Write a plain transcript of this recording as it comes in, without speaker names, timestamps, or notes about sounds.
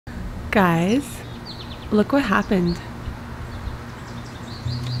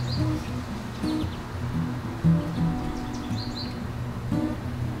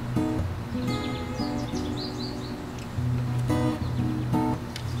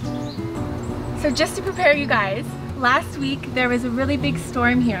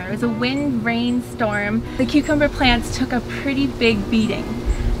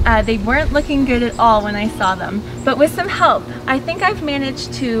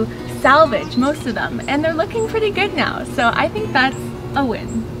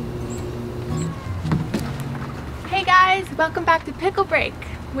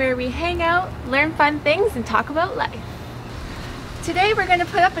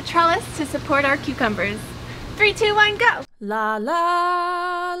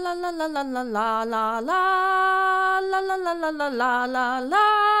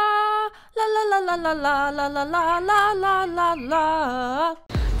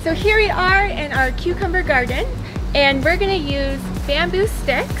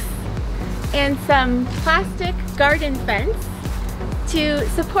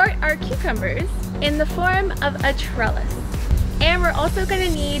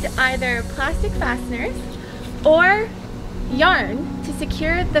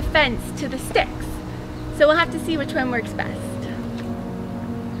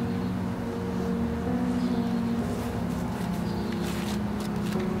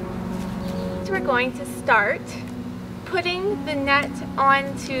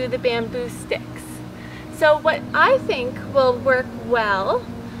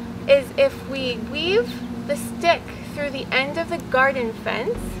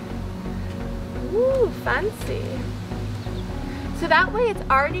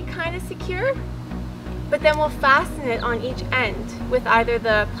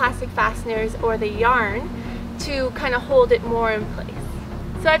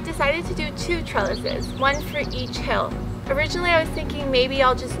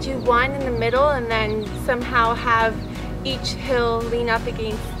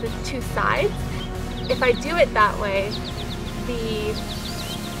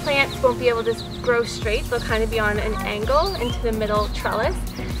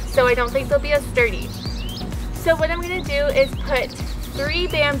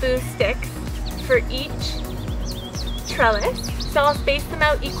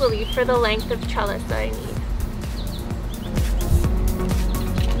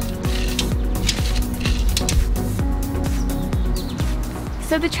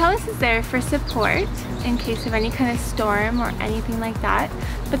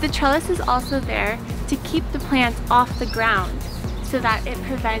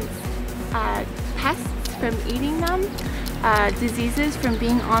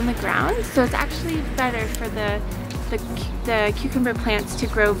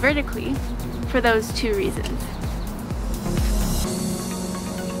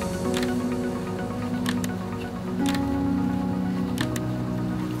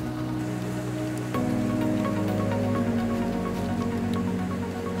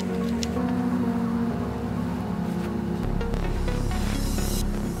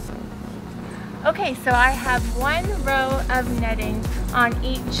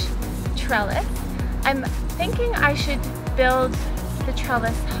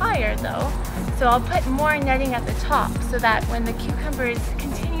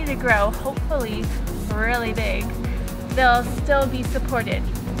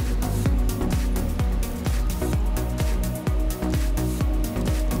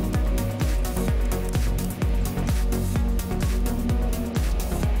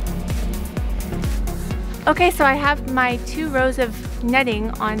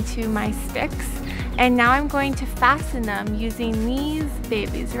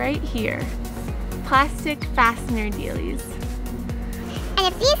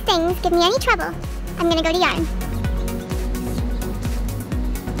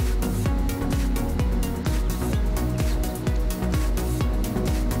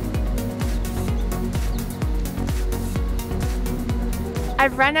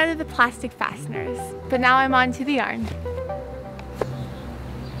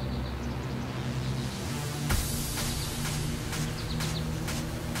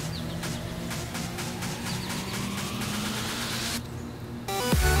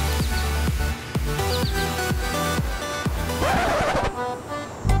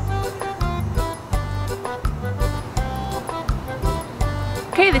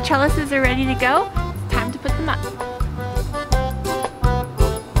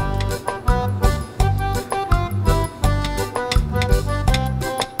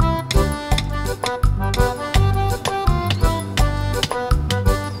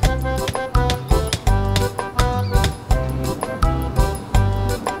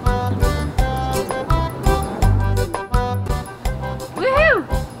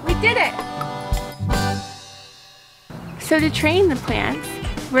So to train the plants,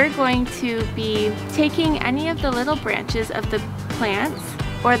 we're going to be taking any of the little branches of the plants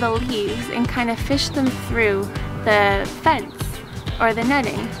or the leaves and kind of fish them through the fence or the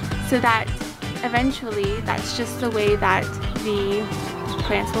netting, so that eventually that's just the way that the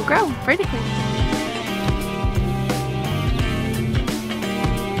plants will grow vertically.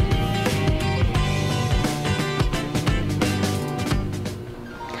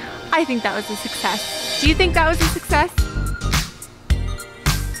 I think that was a success. Do you think that was a success?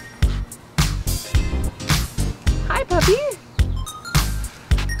 Hi, puppy.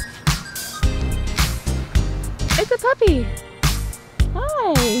 It's a puppy.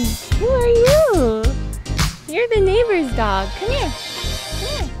 Hi, who are you? You're the neighbor's dog. Come here.